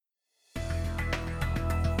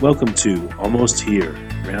Welcome to Almost Here,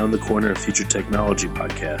 Round the Corner Future Technology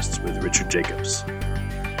podcasts with Richard Jacobs.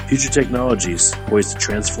 Future technologies poised to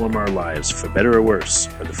transform our lives for better or worse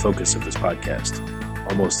are the focus of this podcast.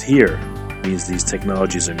 Almost Here means these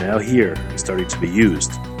technologies are now here and starting to be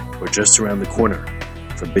used, or just around the corner,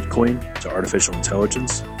 from Bitcoin to artificial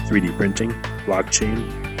intelligence, 3D printing, blockchain,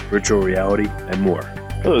 virtual reality, and more.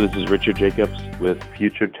 Hello, this is Richard Jacobs with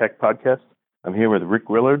Future Tech Podcast. I'm here with Rick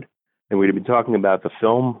Willard, and we're going to be talking about the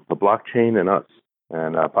film, the blockchain, and us,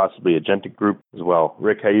 and possibly Agentic Group as well.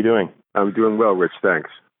 Rick, how you doing? I'm doing well, Rich. Thanks.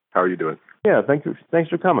 How are you doing? Yeah, thanks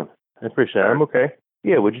for coming. I appreciate it. I'm okay.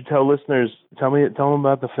 Yeah, would you tell listeners, tell them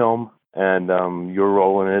about the film and your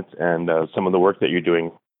role in it, and some of the work that you're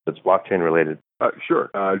doing that's blockchain related? Sure.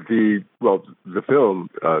 The film,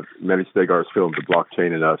 Manny Stegar's film, The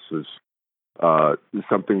Blockchain and Us, was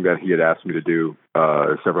something that he had asked me to do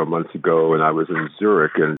several months ago, and I was in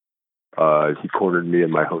Zurich, and he cornered me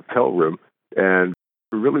in my hotel room, and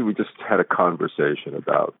really we just had a conversation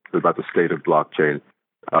about the state of blockchain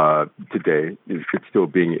today. It's still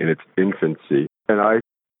being in its infancy, and I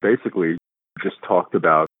basically just talked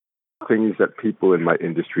about things that people in my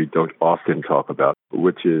industry don't often talk about,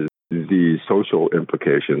 which is the social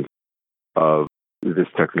implications of this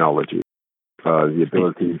technology, the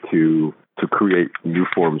ability to create new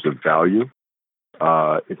forms of value.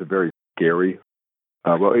 It's a very scary,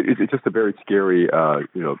 it's just a very scary,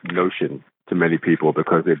 notion to many people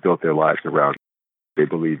because they've built their lives around they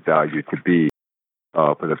believe value to be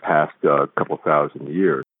for the past couple thousand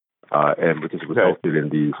years, and which has resulted in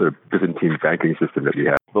the sort of Byzantine banking system that we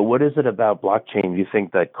have. But what is it about blockchain, do you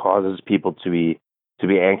think, that causes people to be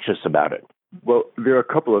anxious about it? Well, there are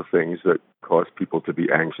a couple of things that cause people to be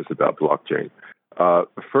anxious about blockchain.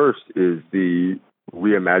 First is the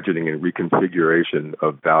reimagining and reconfiguration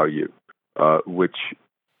of value, which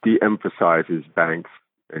de-emphasizes banks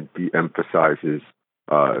and de-emphasizes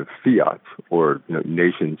fiat or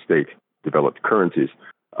nation-state developed currencies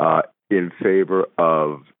in favor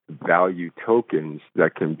of value tokens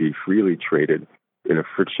that can be freely traded in a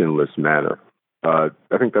frictionless manner. I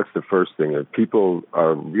think that's the first thing. People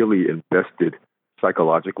are really invested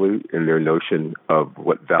psychologically in their notion of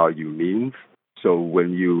what value means. So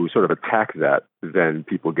when you sort of attack that, then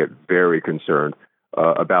people get very concerned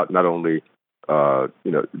about not only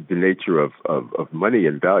the nature of money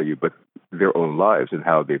and value, but their own lives and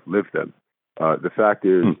how they've lived them. The fact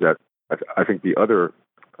is that I think the other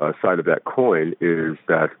side of that coin is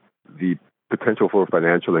that the potential for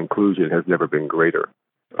financial inclusion has never been greater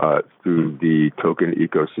through the token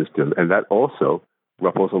ecosystem, and that also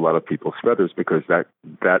ruffles a lot of people's feathers because that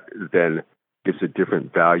then gives a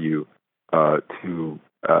different value to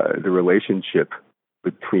the relationship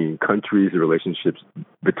between countries, the relationships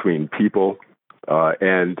between people,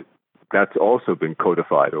 and that's also been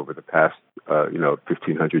codified over the past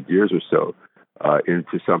 1,500 years or so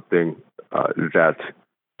into something that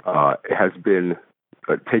has been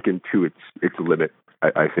taken to its limit,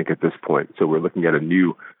 I think, at this point. So we're looking at a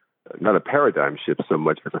new, not a paradigm shift so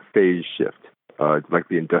much as a phase shift, like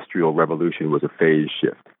the Industrial Revolution was a phase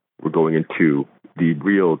shift. We're going into the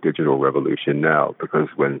real digital revolution now because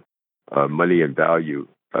when money and value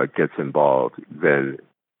gets involved, then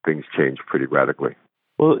things change pretty radically.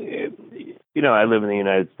 Well, I live in the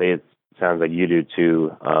United States. Sounds like you do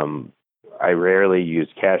too. I rarely use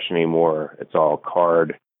cash anymore. It's all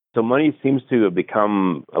card. So money seems to have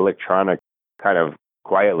become electronic kind of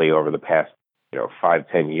quietly over the past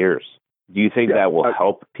 5-10 years. Do you think that will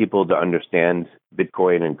help people to understand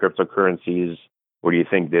Bitcoin and cryptocurrencies, or do you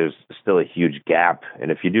think there's still a huge gap?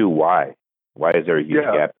 And if you do, why? Why is there a huge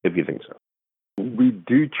gap, if you think so? We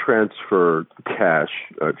do transfer cash,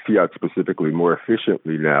 fiat specifically, more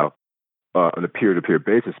efficiently now on a peer-to-peer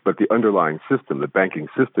basis, but the underlying system, the banking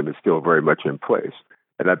system, is still very much in place.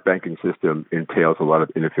 And that banking system entails a lot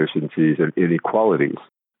of inefficiencies and inequalities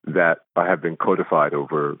that have been codified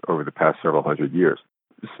over the past several hundred years.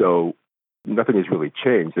 So nothing has really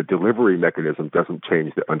changed. The delivery mechanism doesn't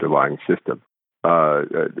change the underlying system.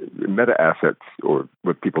 Meta assets, or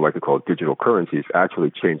what people like to call digital currencies,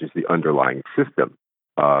 actually changes the underlying system.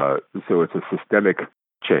 So it's a systemic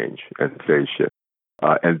change and phase shift.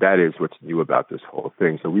 And that is what's new about this whole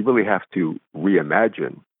thing. So we really have to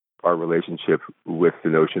reimagine our relationship with the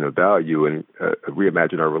notion of value and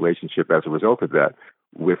reimagine our relationship as a result of that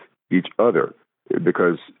with each other.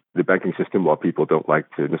 Because the banking system, while people don't like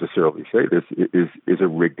to necessarily say this, is a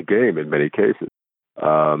rigged game in many cases.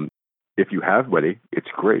 If you have money, it's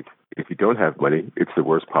great. If you don't have money, it's the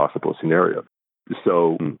worst possible scenario.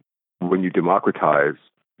 So when you democratize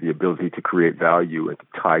the ability to create value and to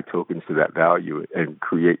tie tokens to that value and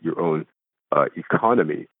create your own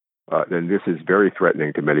economy, then this is very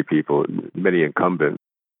threatening to many people, many incumbents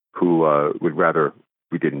who would rather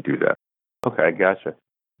we didn't do that. Okay, gotcha.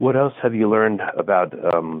 What else have you learned about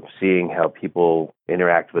seeing how people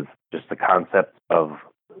interact with just the concept of,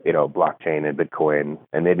 blockchain and Bitcoin,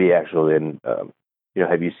 and maybe actually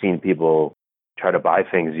have you seen people try to buy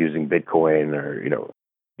things using Bitcoin, or,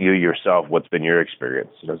 you yourself, what's been your experience?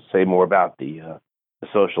 Say more about the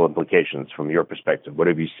social implications from your perspective. What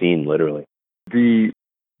have you seen literally?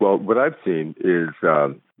 What I've seen is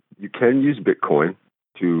you can use Bitcoin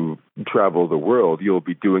to travel the world. You'll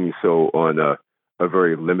be doing so on a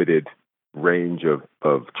very limited range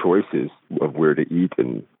of choices of where to eat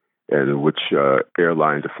and which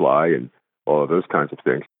airline to fly and all of those kinds of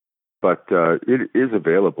things. But it is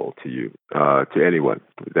available to you, to anyone,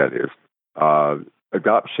 that is.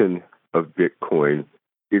 Adoption of Bitcoin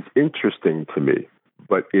is interesting to me,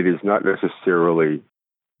 but it is not necessarily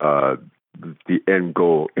the end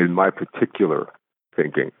goal in my particular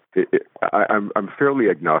thinking. I'm fairly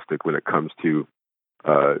agnostic when it comes to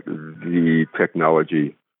the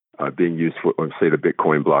technology being used for, say, the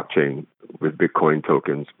Bitcoin blockchain with Bitcoin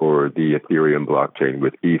tokens, or the Ethereum blockchain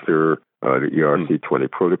with Ether, the ERC20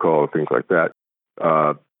 protocol, things like that.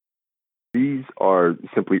 These are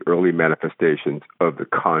simply early manifestations of the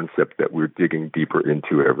concept that we're digging deeper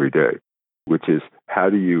into every day, which is how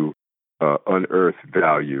do you unearth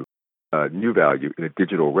value, new value in a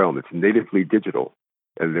digital realm. It's natively digital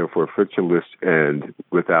and therefore frictionless and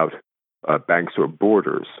without banks or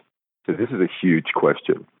borders. So this is a huge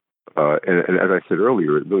question. And as I said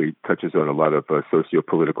earlier, it really touches on a lot of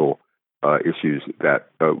socio-political issues that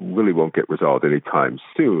really won't get resolved anytime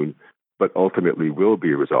soon, but ultimately will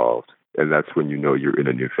be resolved. And that's when you know you're in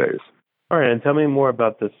a new phase. All right, and tell me more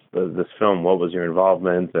about this film. What was your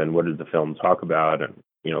involvement, and what did the film talk about? And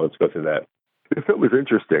let's go through that. The film was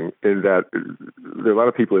interesting in that there are a lot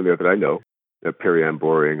of people in there that I know, Perry-Ann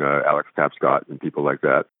Boring, Alex Tapscott, and people like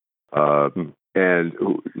that, and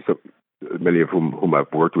so many of whom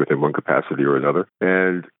I've worked with in one capacity or another.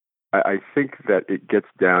 And I think that it gets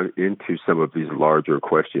down into some of these larger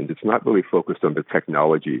questions. It's not really focused on the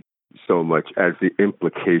technology so much as the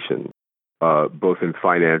implications, both in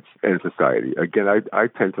finance and society. Again, I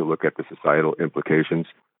tend to look at the societal implications,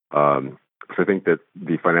 because I think that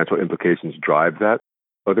the financial implications drive that.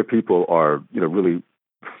 Other people are, really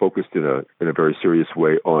focused in a very serious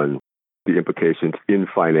way on the implications in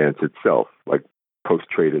finance itself, like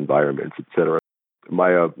post-trade environments, et cetera.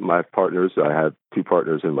 My partners, I have two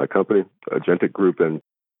partners in my company, Agentic Group, and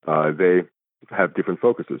they have different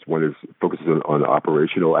focuses. One focuses on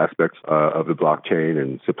operational aspects of the blockchain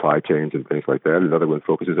and supply chains and things like that. Another one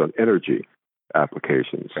focuses on energy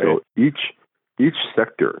applications. Right. So each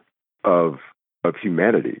sector of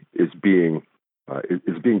humanity is being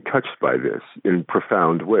touched by this in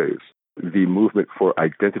profound ways. The movement for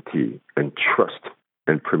identity and trust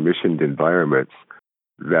and permissioned environments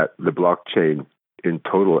that the blockchain in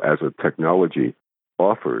total as a technology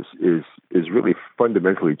offers is really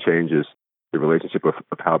fundamentally changes the relationship of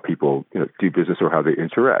how people do business or how they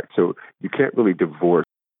interact. So you can't really divorce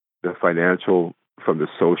the financial from the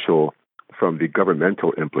social from the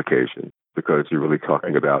governmental implications, because you're really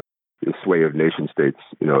talking about the sway of nation states.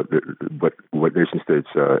 What nation states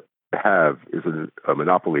have is a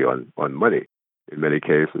monopoly on money in many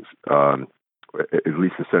cases. At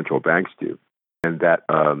least the central banks do, and that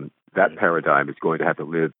paradigm is going to have to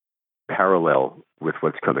live parallel with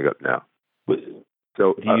what's coming up now.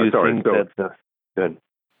 So, do you think that? Good.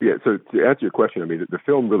 Yeah. So to answer your question, I mean, the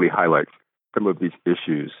film really highlights some of these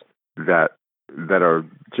issues that are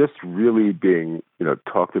just really being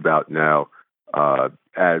talked about now,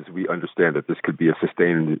 as we understand that this could be a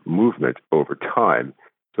sustained movement over time.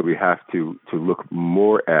 So we have to look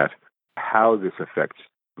more at how this affects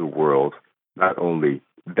the world, not only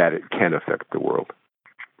that it can affect the world.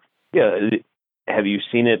 Yeah. Have you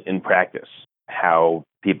seen it in practice, how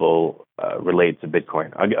people relate to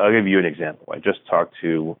Bitcoin? I'll give you an example. I just talked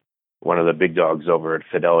to one of the big dogs over at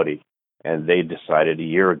Fidelity, and they decided a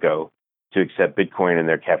year ago to accept Bitcoin in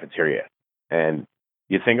their cafeteria. And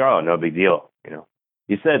you think, oh, no big deal,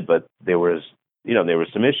 He said, but there was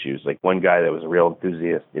some issues. Like one guy that was a real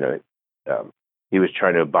enthusiast, he was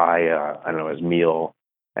trying to buy, his meal.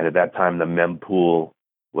 And at that time, the mempool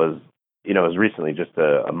was, it was recently, just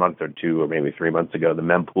a month or two or maybe 3 months ago, the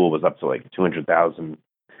mempool was up to like 200,000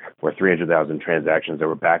 or 300,000 transactions that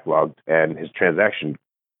were backlogged, and his transaction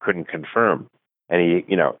couldn't confirm. And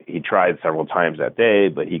he tried several times that day,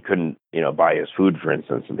 but he couldn't, buy his food, for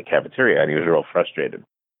instance, in the cafeteria, and he was real frustrated.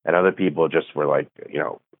 And other people just were like,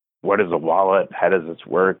 what is a wallet? How does this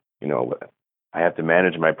work? I have to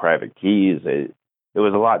manage my private keys. it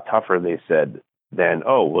was a lot tougher, they said, than,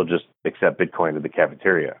 oh, we'll just accept Bitcoin at the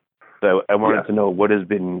cafeteria. So I wanted to know,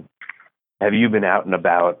 have you been out and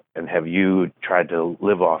about, and have you tried to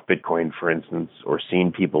live off Bitcoin, for instance, or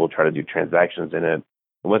seen people try to do transactions in it? And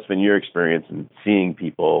what's been your experience in seeing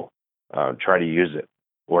people try to use it,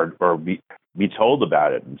 or be told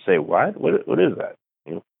about it and say, what is that?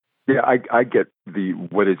 You know? Yeah, I get the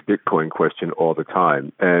what is Bitcoin question all the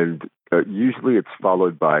time. And usually it's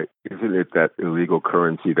followed by, isn't it that illegal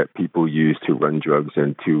currency that people use to run drugs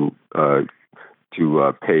and to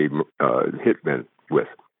pay hitmen with?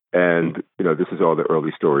 And, this is all the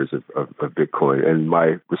early stories of Bitcoin. And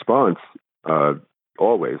my response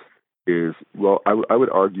always is, well, I would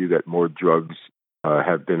argue that more drugs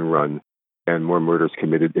have been run and more murders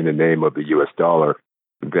committed in the name of the U.S. dollar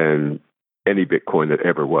than any Bitcoin that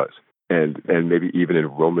ever was. And maybe even in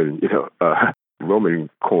Roman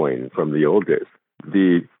coin from the old days.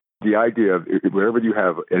 The idea of wherever you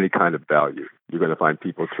have any kind of value, you're going to find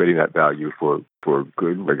people trading that value for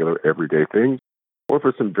good, regular, everyday things, or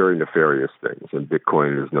for some very nefarious things. And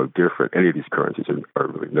Bitcoin is no different. Any of these currencies are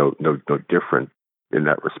really no different in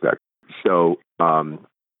that respect. So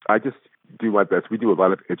I just do my best. We do a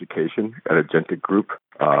lot of education at Agentic Group.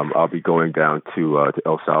 I'll be going down to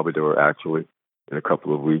El Salvador actually in a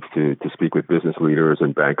couple of weeks to speak with business leaders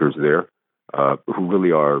and bankers there who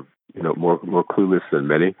really are more clueless than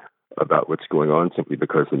many about what's going on, simply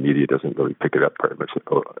because the media doesn't really pick it up very much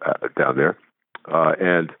down there.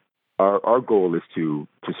 And our goal is to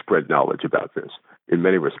spread knowledge about this in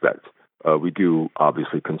many respects. We do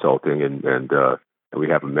obviously consulting, and we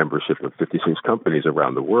have a membership of 56 companies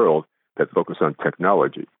around the world that focus on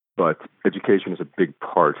technology. But education is a big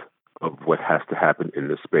part of what has to happen in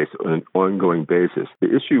this space on an ongoing basis.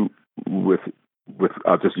 The issue with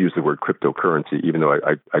I'll just use the word cryptocurrency, even though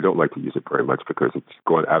I don't like to use it very much because it's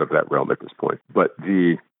gone out of that realm at this point. But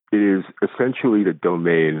it is essentially the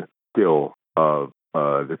domain still of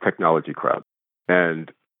the technology crowd.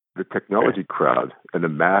 And the technology crowd and the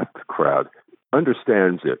math crowd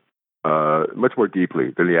understands it much more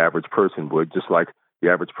deeply than the average person would, just like the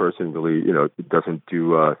average person really, doesn't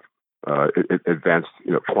do advanced,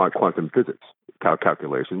 quantum physics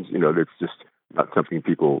calculations. It's just not something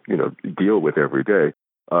people, deal with every day.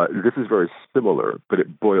 This is very similar, but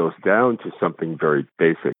it boils down to something very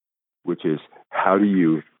basic, which is how do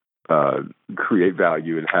you create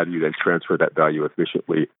value, and how do you then transfer that value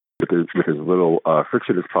efficiently with as little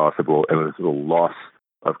friction as possible and with as little loss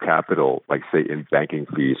of capital, like say in banking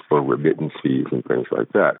fees or remittance fees and things like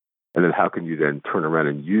that. And then how can you then turn around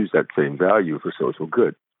and use that same value for social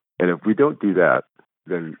good? And if we don't do that,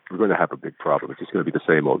 then we're going to have a big problem. It's just going to be the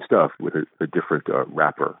same old stuff with a different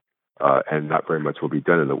wrapper, and not very much will be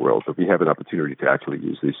done in the world. But we have an opportunity to actually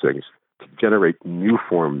use these things to generate new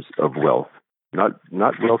forms of wealth, not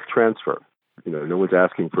wealth transfer. No one's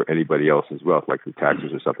asking for anybody else's wealth, like through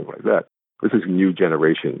taxes or something like that. This is new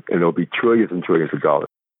generation, and there'll be trillions and trillions of dollars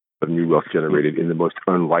of new wealth generated in the most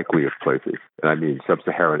unlikely of places. And I mean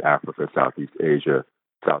sub-Saharan Africa, Southeast Asia,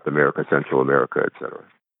 South America, Central America, et cetera.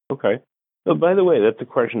 Okay. So, by the way, that's a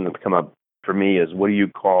question that's come up for me is, what do you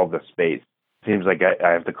call the space? Seems like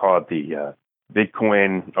I have to call it the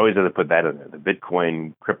Bitcoin, I always have to put that in there, the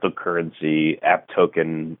Bitcoin cryptocurrency, app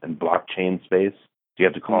token, and blockchain space. Do you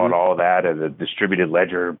have to call it all that, or the distributed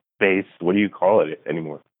ledger space? What do you call it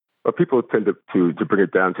anymore? Well, people tend to bring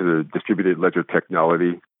it down to the distributed ledger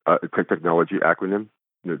technology acronym,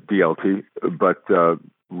 DLT, but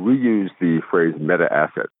we use the phrase meta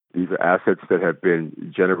assets. These are assets that have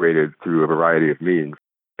been generated through a variety of means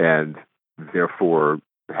and therefore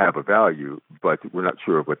have a value, but we're not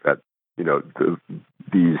sure of what that,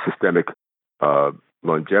 the systemic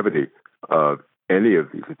longevity of any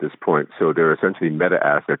of these at this point. So they're essentially meta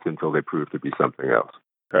assets until they prove to be something else.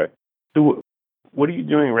 Okay. So what are you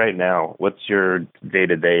doing right now? What's your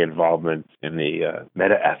day-to-day involvement in the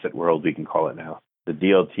meta asset world, we can call it now? The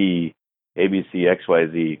DLT, ABC,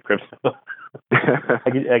 XYZ, crypto.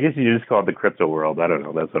 I guess you just call it the crypto world. I don't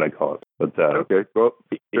know. That's what I call it. But okay. Well,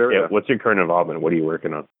 what's your current involvement? What are you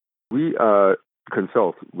working on? We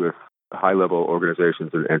consult with high-level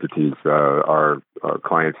organizations and entities. Our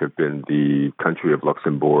clients have been the country of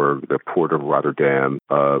Luxembourg, the Port of Rotterdam,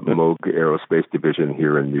 Moog Aerospace Division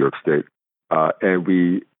here in New York State. And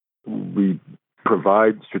we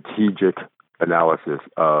provide strategic analysis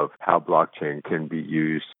of how blockchain can be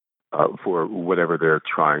used for whatever they're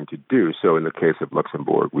trying to do. So in the case of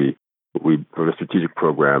Luxembourg, we wrote a strategic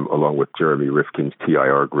program along with Jeremy Rifkin's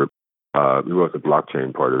TIR group. We wrote the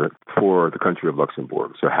blockchain part of it for the country of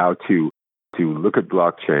Luxembourg. So how to to look at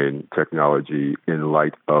blockchain technology in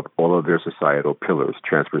light of all of their societal pillars: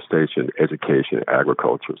 transportation, education,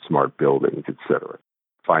 agriculture, smart buildings, etc.,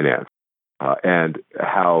 finance, and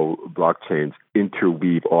how blockchains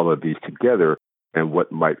interweave all of these together and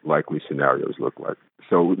what might likely scenarios look like.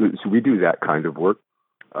 So we do that kind of work.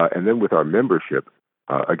 And then with our membership,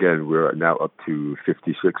 again, we're now up to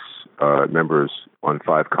 56 members on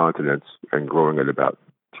 5 continents and growing at about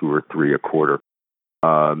 2 or 3 a quarter.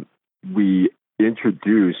 We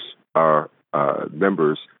introduce our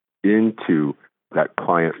members into that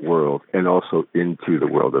client world and also into the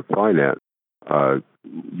world of finance,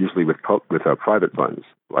 usually with private funds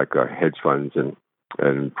like hedge funds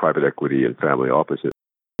and private equity and family offices,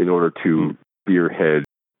 in order to spearhead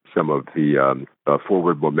some of the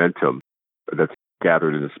forward momentum that's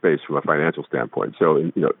gathered in the space from a financial standpoint.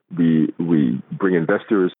 So, we bring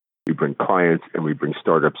investors, we bring clients, and we bring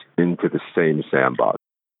startups into the same sandbox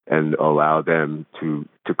and allow them to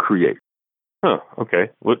create. Huh. Okay.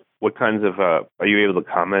 What kinds of are you able to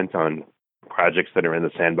comment on projects that are in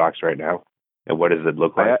the sandbox right now, and what does it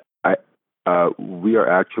look like? We are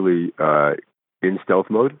actually in stealth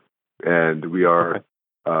mode, and we are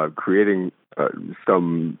creating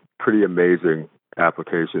some pretty amazing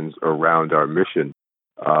applications around our mission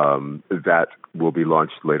that will be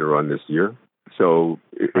launched later on this year. So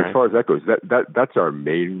as far as that goes, that's our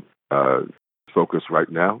main focus right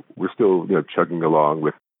now. We're still chugging along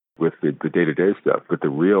with the day-to-day stuff, but the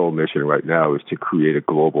real mission right now is to create a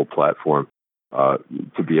global platform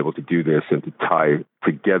to be able to do this and to tie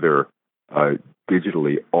together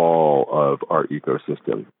digitally all of our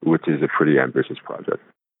ecosystem, which is a pretty ambitious project.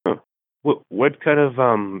 Huh. What kind of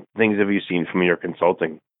things have you seen from your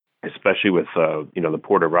consulting, especially with the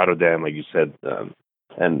Port of Rotterdam, like you said,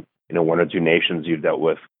 and 1 or 2 nations you've dealt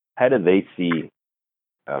with? How do they see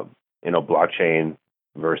blockchain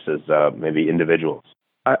versus maybe individuals?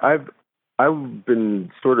 I've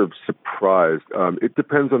been sort of surprised. It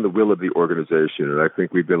depends on the will of the organization, and I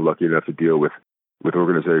think we've been lucky enough to deal with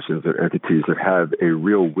organizations and entities that have a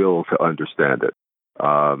real will to understand it,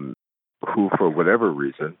 who, for whatever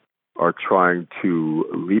reason, are trying to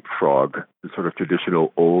leapfrog the sort of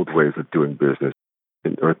traditional old ways of doing business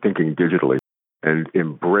or thinking digitally and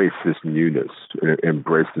embrace this newness,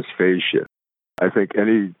 embrace this phase shift. I think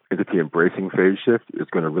any entity embracing phase shift is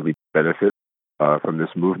going to really benefit from this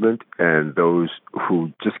movement, and those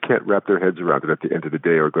who just can't wrap their heads around it at the end of the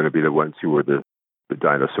day are going to be the ones who are the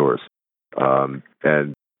dinosaurs,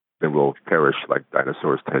 and then will perish like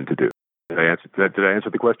dinosaurs tend to do. Did I answer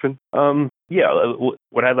the question? Yeah.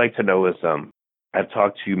 What I'd like to know is, I've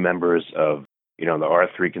talked to members of the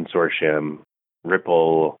R3 consortium,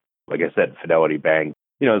 Ripple, like I said, Fidelity Bank.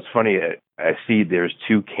 It's funny. I see there's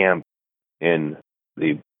 2 camps in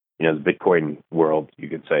the the Bitcoin world, you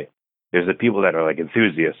could say. There's the people that are like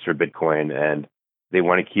enthusiasts for Bitcoin, and they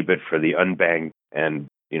want to keep it for the unbanked and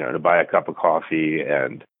to buy a cup of coffee,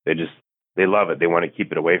 and they love it. They want to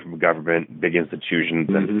keep it away from government, big institutions,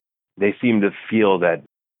 and they seem to feel that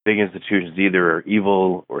big institutions either are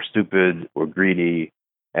evil or stupid or greedy,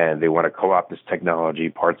 and they want to co-opt this technology,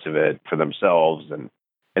 parts of it, for themselves. And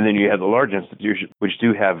then you have the large institutions, which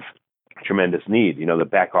do have tremendous need. The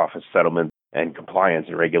back office settlement and compliance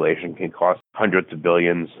and regulation can cost hundreds of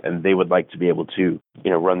billions, and they would like to be able to,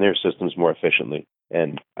 run their systems more efficiently.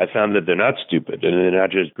 And I found that they're not stupid, and they're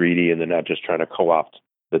not just greedy, and they're not just trying to co-opt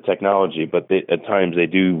the technology, but at times they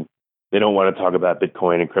don't want to talk about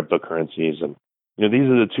Bitcoin and cryptocurrencies. And, these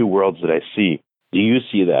are the 2 worlds that I see. Do you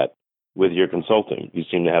see that with your consulting? You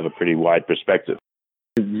seem to have a pretty wide perspective.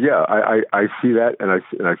 Yeah, I see that, and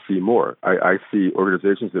I see more. I see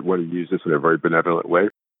organizations that want to use this in a very benevolent way,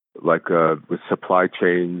 like with supply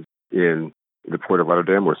chains in the Port of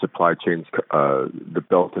Rotterdam, or supply chains, the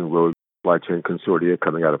Belt and Road Supply Chain Consortia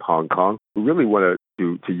coming out of Hong Kong. We really want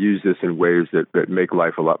to use this in ways that make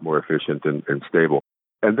life a lot more efficient and stable.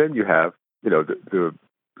 And then you have,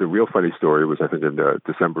 the real funny story was, I think, in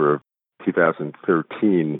December of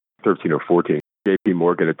 2013 or 14, J.P.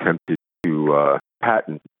 Morgan attempted to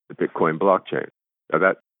patent the Bitcoin blockchain. Now,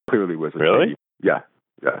 that clearly was really? Yeah.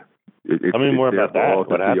 Tell me more about that.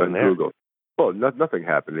 What happened there? Google. Well, nothing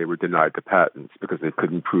happened. They were denied the patents because they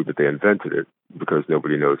couldn't prove that they invented it, because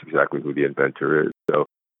nobody knows exactly who the inventor is. So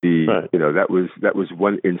that was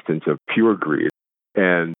one instance of pure greed,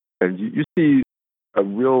 and you see a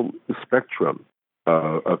real spectrum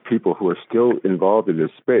of people who are still involved in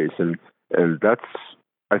this space, and that's,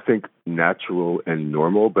 I think, natural and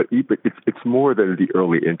normal. But it's more than the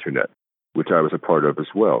early internet, which I was a part of as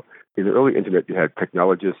well. In the early internet, you had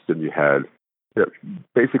technologists, and you had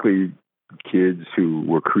basically kids who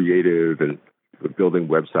were creative and building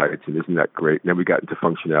websites, and isn't that great? And then we got into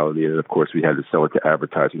functionality, and of course we had to sell it to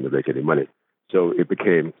advertising to make any money. So it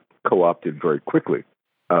became co-opted very quickly.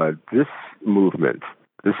 This movement,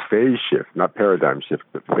 this phase shift, not paradigm shift,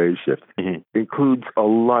 but phase shift, includes a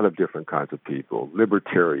lot of different kinds of people: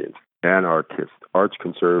 libertarians, anarchists, arch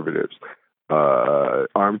conservatives,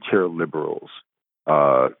 armchair liberals,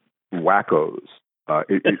 wackos.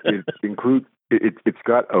 It includes. It's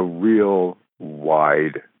got a real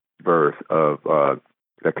wide berth of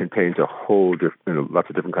that contains a whole lots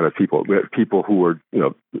of different kind of people. People who are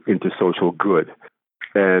into social good,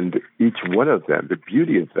 and each one of them. The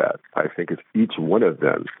beauty of that, I think, is each one of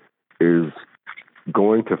them is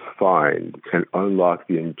going to find and unlock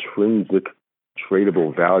the intrinsic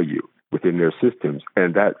tradable value within their systems,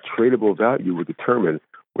 and that tradable value will determine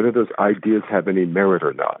whether those ideas have any merit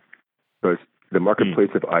or not. Because the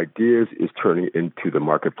marketplace of ideas is turning into the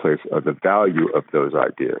marketplace of the value of those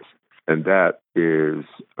ideas. And that is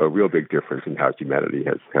a real big difference in how humanity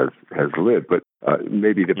has lived. But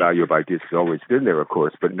maybe the value of ideas has always been there, of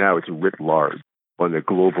course, but now it's writ large on the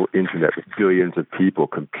global internet with billions of people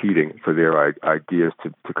competing for their ideas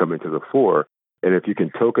to come into the fore. And if you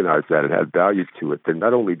can tokenize that and add value to it, then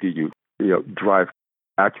not only do you drive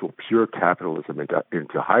actual pure capitalism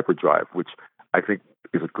into hyperdrive, which I think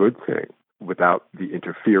is a good thing, without the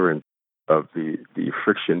interference of the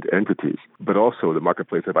frictioned entities, but also the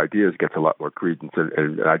marketplace of ideas gets a lot more credence,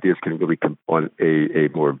 and ideas can really come on a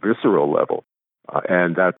more visceral level,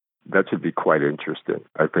 and that should be quite interesting,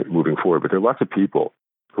 I think, moving forward. But there are lots of people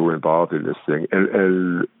who are involved in this thing,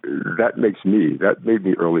 and that made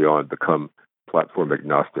me early on become platform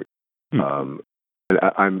agnostic. And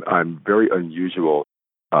I'm very unusual,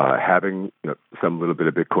 having some little bit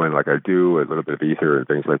of Bitcoin like I do, a little bit of Ether and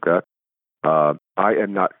things like that. I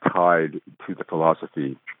am not tied to the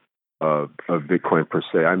philosophy of Bitcoin per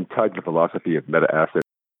se. I'm tied to the philosophy of meta assets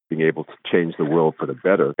being able to change the world for the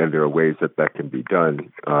better, and there are ways that can be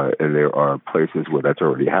done, and there are places where that's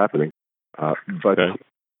already happening. But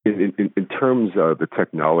in terms of the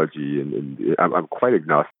technology, and I'm quite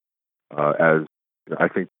agnostic. As I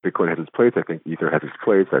think Bitcoin has its place, I think Ether has its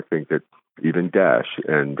place. I think that even Dash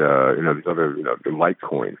and these other the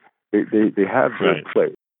Litecoin, they have their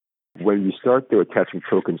place. When you start attaching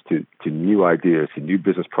tokens to new ideas, to new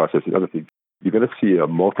business processes, and other things, you're going to see a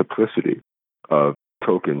multiplicity of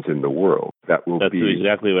tokens in the world. That's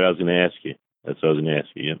exactly what I was going to ask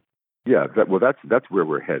you. Yeah. That's where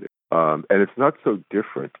we're headed. And it's not so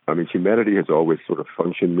different. I mean, humanity has always sort of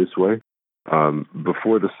functioned this way.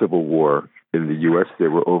 Before the Civil War in the U.S.,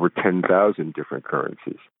 there were over 10,000 different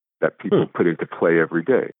currencies that people put into play every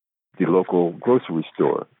day. The local grocery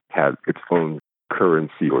store had its own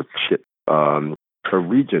currency or chip. A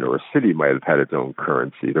region or a city might have had its own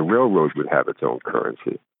currency. The railroad would have its own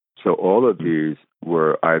currency. So all of these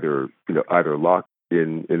were either locked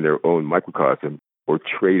in their own microcosm or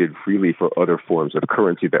traded freely for other forms of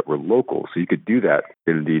currency that were local. So you could do that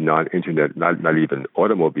in the non-internet, not even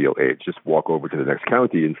automobile age. Just walk over to the next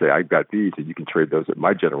county and say, I got these, and you can trade those at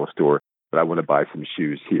my general store, but I want to buy some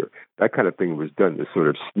shoes here. That kind of thing was done, this sort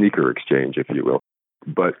of sneaker exchange, if you will.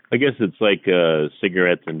 But I guess it's like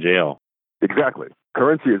cigarettes in jail. Exactly.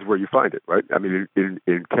 Currency is where you find it, right? I mean,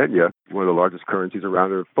 in Kenya, one of the largest currencies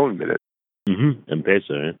around are phone minutes. M-Pesa,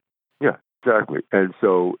 right? Yeah, exactly. And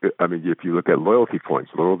so, I mean, if you look at loyalty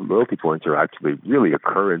points are actually really a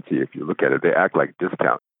currency. If you look at it, they act like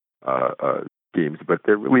discount schemes, but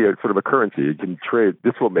they're really a sort of a currency. You can trade.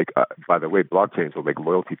 This will make, by the way, blockchains will make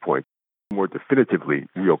loyalty points more definitively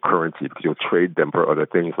real currency because you'll trade them for other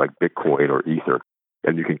things like Bitcoin or Ether,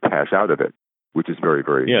 and you can cash out of it, which is very,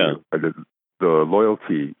 very new. The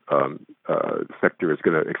loyalty sector is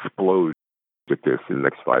going to explode with this in the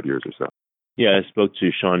next 5 years or so. Yeah, I spoke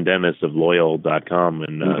to Sean Dennis of Loyal.com,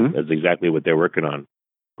 and that's exactly what they're working on.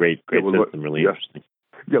 Great system, really interesting.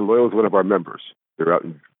 Yeah, Loyal is one of our members. They're out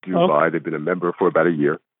in Dubai. They've been a member for about a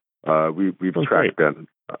year. We've tracked them,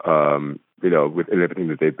 with everything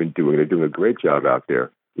that they've been doing. They're doing a great job out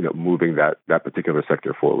there, moving that particular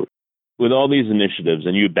sector forward. With all these initiatives,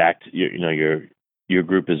 and you backed, your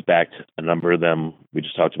group has backed a number of them. We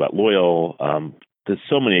just talked about Loyal. There's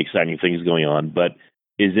so many exciting things going on, but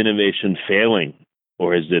is innovation failing,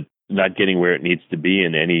 or is it not getting where it needs to be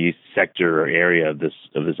in any sector or area of this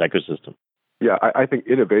ecosystem? Yeah, I think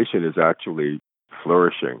innovation is actually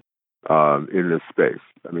flourishing in this space.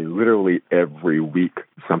 I mean, literally every week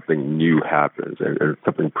something new happens, and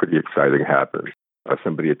something pretty exciting happens.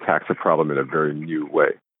 Somebody attacks a problem in a very new way.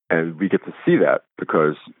 And we get to see that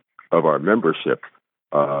because of our membership.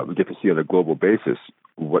 We get to see on a global basis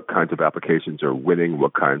what kinds of applications are winning,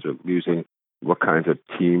 what kinds are losing. what kinds of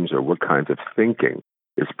teams or what kinds of thinking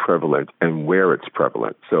is prevalent and where it's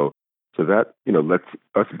prevalent. So that lets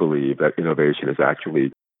us believe that innovation is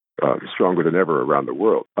actually stronger than ever around the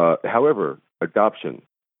world. However, adoption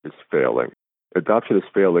is failing. Adoption is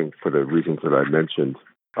failing for the reasons that I mentioned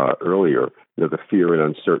earlier. The fear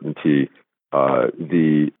and uncertainty,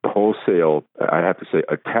 the wholesale, I have to say,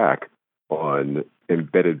 attack on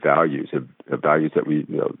embedded values, values that we,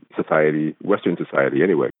 society, Western society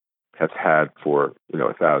anyway, has had for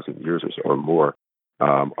 1,000 years or more,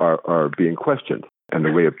 are being questioned, and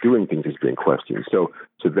the way of doing things is being questioned. So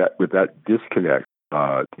that with that disconnect,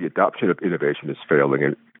 the adoption of innovation is failing.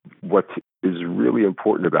 And what is really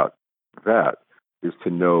important about that is to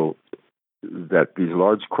know that these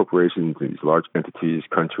large corporations, these large entities,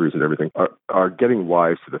 countries, and everything are getting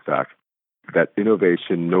wise to the fact that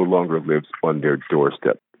innovation no longer lives on their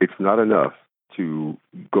doorstep. It's not enough to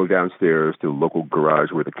go downstairs to the local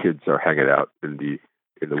garage where the kids are hanging out in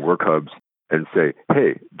the work hubs and say,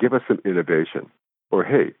 hey, give us some innovation. Or,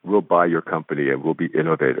 hey, we'll buy your company and we'll be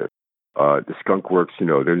innovative. The skunk works,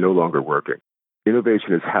 they're no longer working.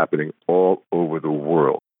 Innovation is happening all over the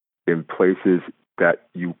world in places that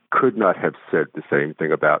you could not have said the same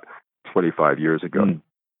thing about 25 years ago.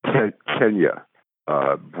 Kenya,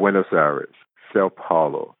 Buenos Aires, Sao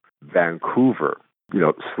Paulo, Vancouver,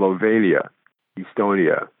 Slovenia,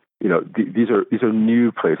 Estonia. These are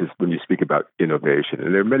new places when you speak about innovation,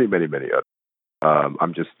 and there are many, many, many others.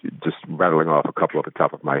 I'm just rattling off a couple off the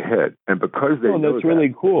top of my head, and because they know that's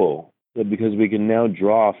really cool. Because we can now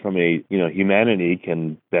draw from humanity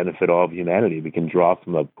can benefit all of humanity. We can draw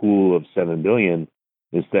from a pool of 7 billion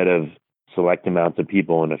instead of select amounts of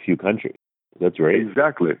people in a few countries. That's right.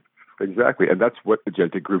 Exactly. And that's what the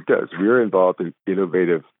Agentic Group does. We are involved in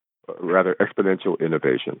innovative, rather exponential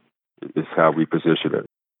innovation is how we position it.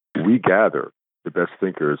 We gather the best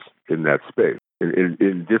thinkers in that space,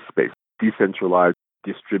 in this space, decentralized,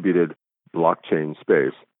 distributed blockchain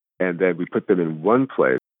space, and then we put them in one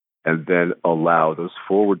place and then allow those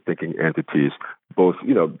forward-thinking entities, both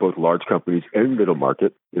large companies and middle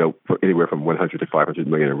market, for anywhere from 100 to 500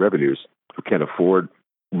 million in revenues, who can't afford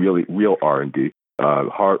real R&D,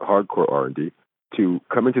 hardcore R&D, to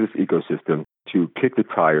come into this ecosystem, to kick the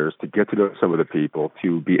tires, to get to know some of the people,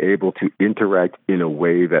 to be able to interact in a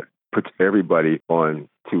way that puts everybody on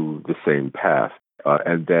to the same path.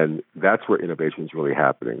 And then that's where innovation is really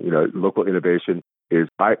happening. Local innovation is,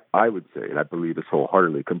 I would say, and I believe this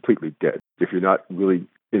wholeheartedly, completely dead. If you're not really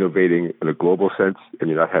innovating in a global sense and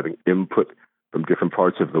you're not having input from different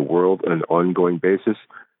parts of the world on an ongoing basis,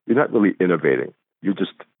 you're not really innovating. You're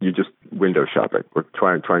just window shopping or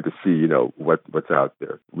trying to see, what's out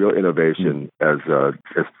there. Real innovation, as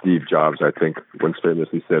Steve Jobs, I think, once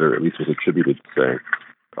famously said, or at least was attributed to saying,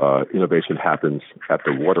 innovation happens at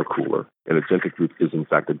the water cooler, and Agentic Group is in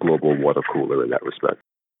fact a global water cooler in that respect.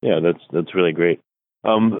 Yeah, that's really great.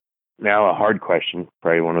 Now a hard question,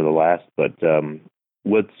 probably one of the last, but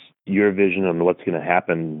what's your vision on what's going to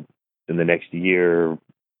happen in the next year,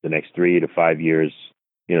 the next 3 to 5 years?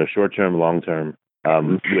 Short term, long term,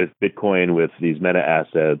 with Bitcoin, with these meta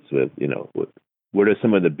assets, what are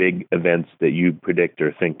some of the big events that you predict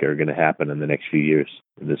or think are going to happen in the next few years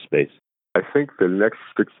in this space? I think the next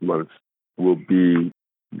 6 months will be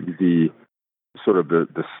the sort of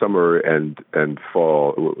the summer and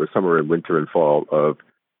fall, or summer and winter and fall of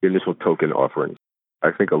initial token offerings.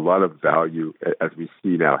 I think a lot of value, as we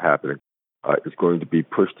see now happening, is going to be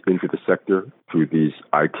pushed into the sector through these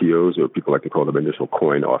ITOs, or people like to call them initial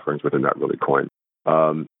coin offerings, but they're not really coin.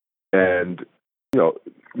 And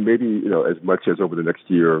maybe as much as over the next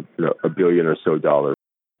year, $1 billion or so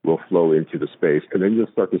will flow into the space, and then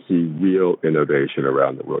you'll start to see real innovation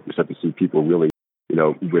around the world. You start to see people really,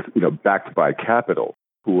 with backed by capital,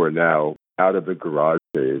 who are now out of the garage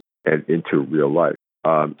days and into real life.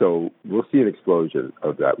 So we'll see an explosion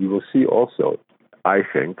of that. We will see also, I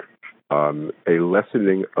think, a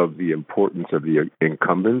lessening of the importance of the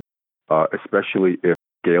incumbents, especially if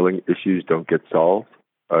scaling issues don't get solved.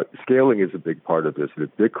 Scaling is a big part of this. If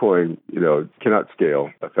Bitcoin, cannot scale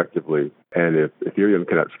effectively, and if Ethereum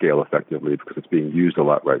cannot scale effectively because it's being used a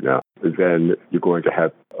lot right now, then you're going to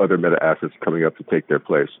have other meta assets coming up to take their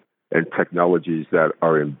place, and technologies that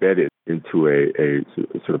are embedded into a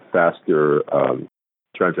sort of faster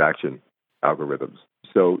transaction algorithms.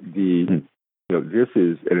 So this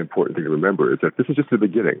is an important thing to remember, is that this is just the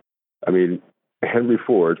beginning. I mean, Henry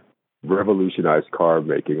Ford revolutionized car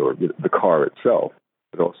making, or the car itself,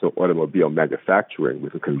 but also automobile manufacturing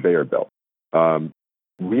with a conveyor belt.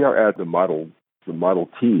 We are at the Model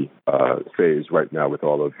T phase right now with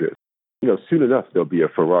all of this. Soon enough, there'll be a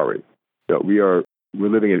Ferrari. We are we're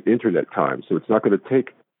living in internet time, so it's not going to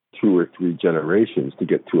take 2 or 3 generations to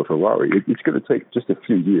get to a Ferrari. It's going to take just a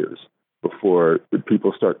few years before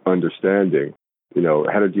people start understanding,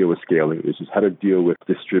 how to deal with scaling issues, how to deal with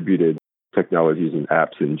distributed technologies and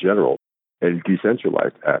apps in general, and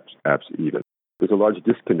decentralized apps even. There's a large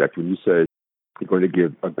disconnect when you say you're going to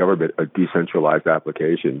give a government a decentralized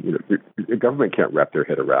application. The government can't wrap their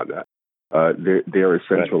head around that. They're a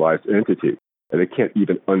centralized entity, and they can't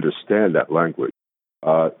even understand that language.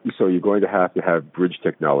 So you're going to have bridge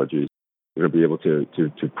technologies that will be able to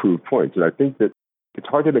prove points. And I think that it's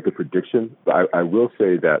hard to make a prediction, but I will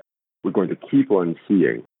say that we're going to keep on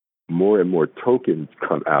seeing more and more tokens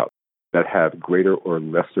come out that have greater or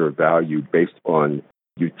lesser value based on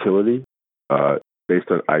utility, based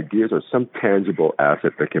on ideas or some tangible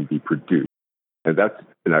asset that can be produced. And I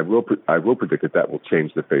will predict that will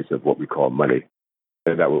change the face of what we call money,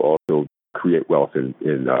 and that will also create wealth in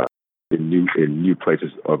new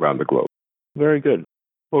places around the globe. Very good.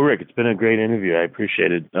 Well, Rick, it's been a great interview. I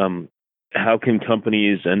appreciate it. How can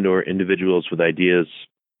companies and/or individuals with ideas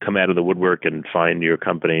come out of the woodwork and find your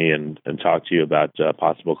company and talk to you about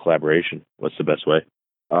possible collaboration? What's the best way?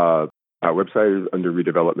 Our website is under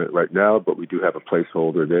redevelopment right now, but we do have a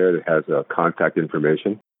placeholder there that has contact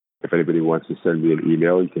information. If anybody wants to send me an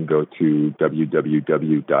email, you can go to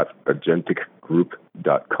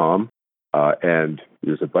www.agenticgroup.com. And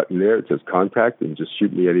there's a button there. It says contact, and just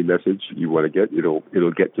shoot me any message you want to get. It'll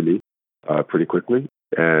get to me pretty quickly,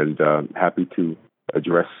 and happy to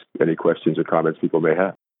address any questions or comments people may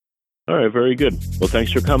have. All right, very good. Well,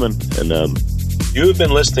 thanks for coming. And you have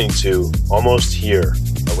been listening to Almost Here,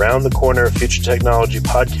 Around the Corner Future Technology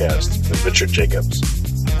podcast with Richard Jacobs.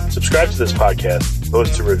 Subscribe to this podcast,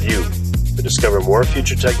 post a review to discover more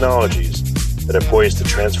future technologies that are poised to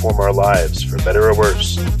transform our lives for better or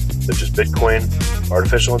worse, such as Bitcoin,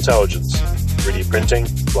 artificial intelligence, 3D printing,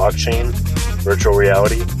 blockchain, virtual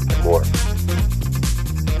reality, and more.